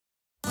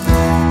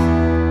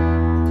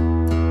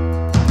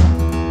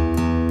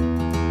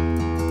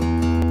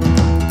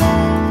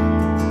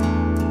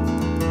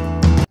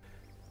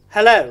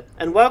Hello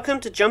and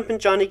welcome to Jumpin'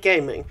 Johnny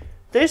Gaming.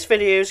 This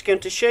video is going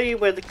to show you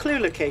where the clue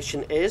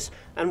location is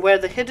and where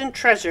the hidden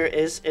treasure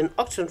is in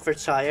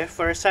Oxenefordscire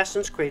for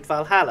Assassin's Creed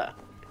Valhalla.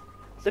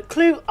 The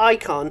clue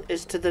icon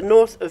is to the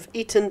north of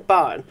Eaton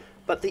Barn,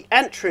 but the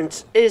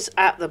entrance is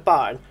at the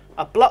barn,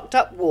 a blocked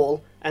up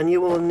wall, and you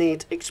will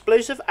need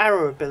explosive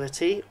arrow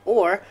ability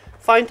or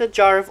find a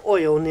jar of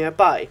oil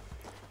nearby.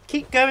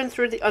 Keep going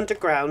through the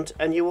underground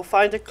and you will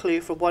find a clue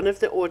for one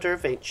of the Order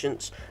of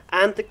Ancients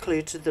and the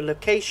clue to the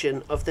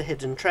location of the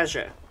hidden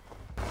treasure.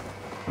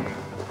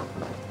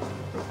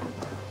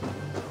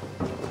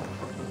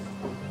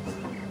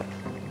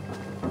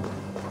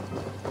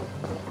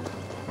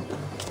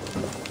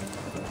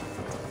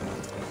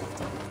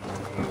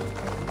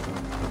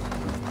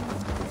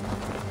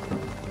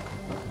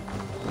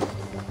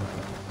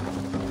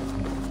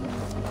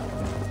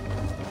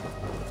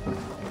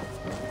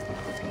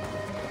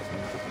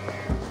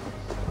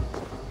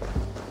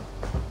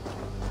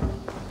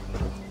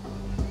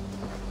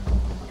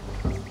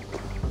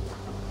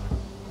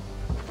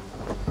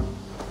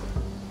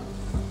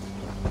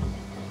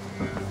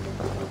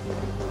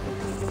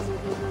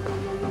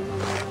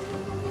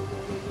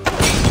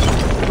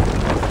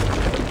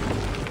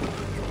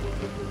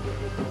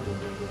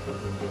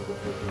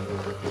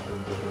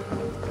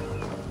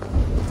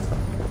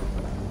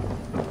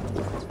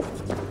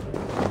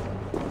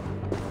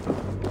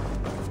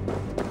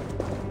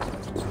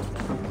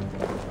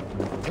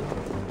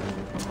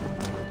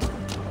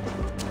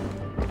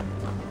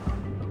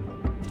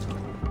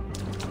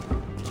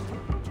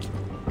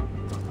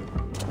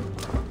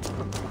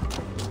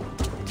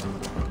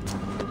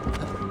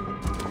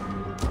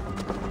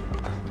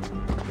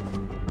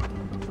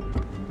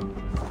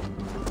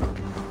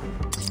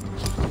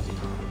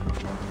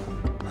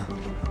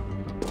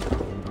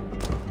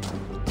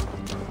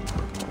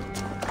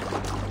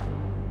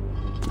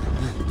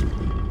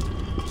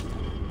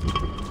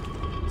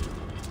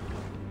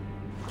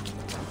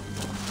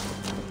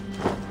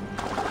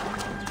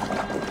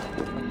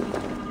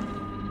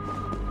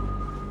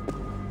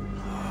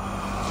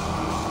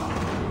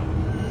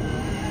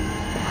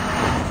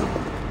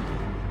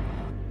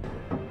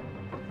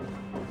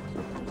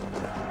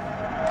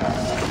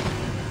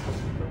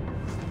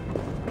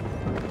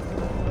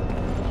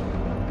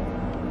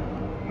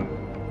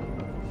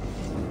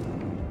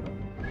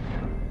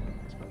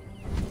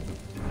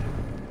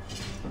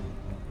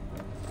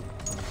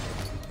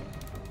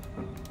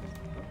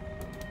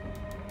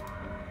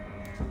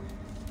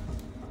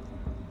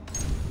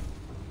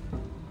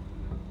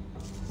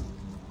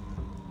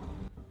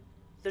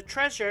 The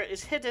treasure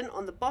is hidden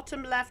on the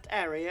bottom left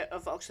area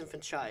of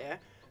Oxenfordschire.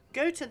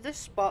 Go to this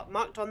spot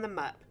marked on the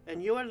map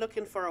and you are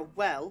looking for a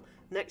well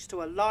next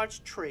to a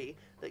large tree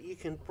that you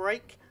can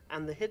break,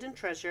 and the hidden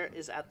treasure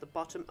is at the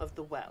bottom of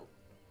the well.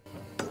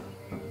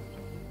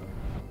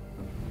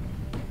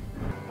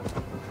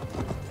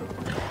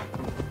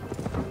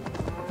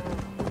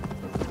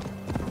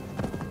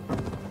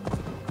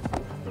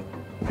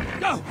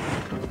 Go!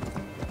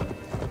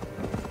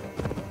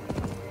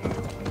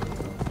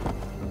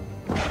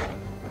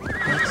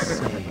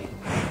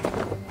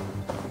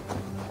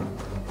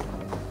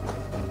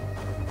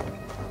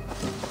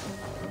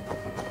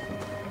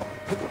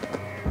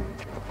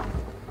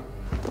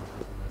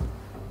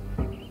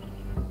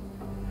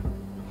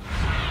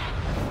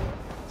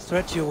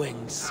 Stretch your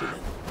wings.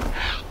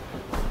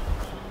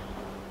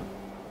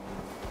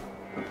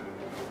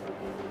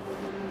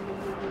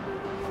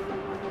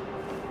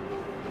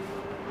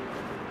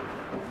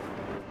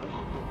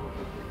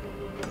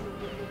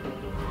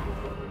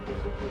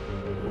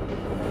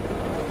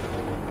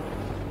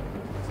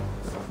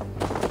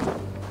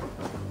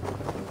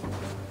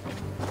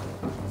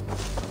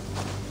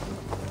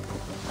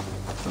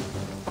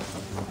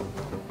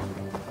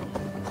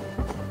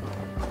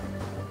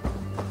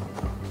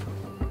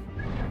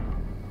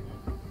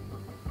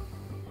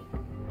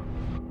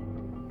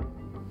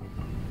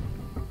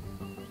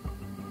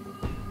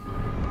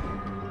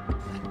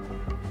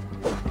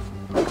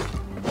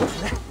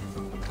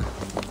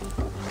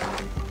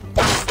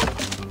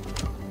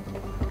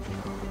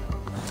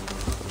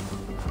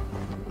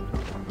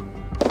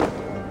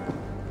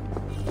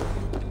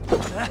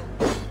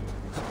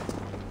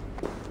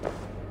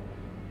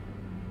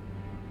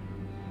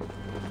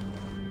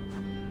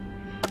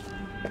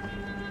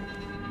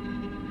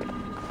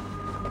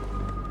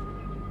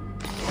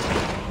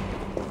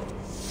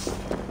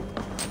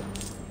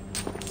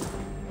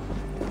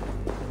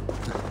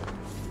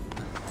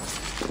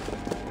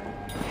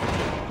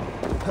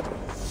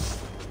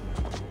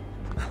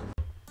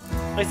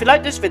 If you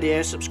like this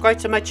video, subscribe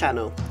to my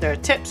channel. There are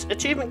tips,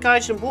 achievement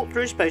guides and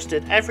walkthroughs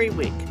posted every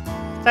week.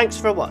 Thanks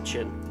for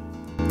watching.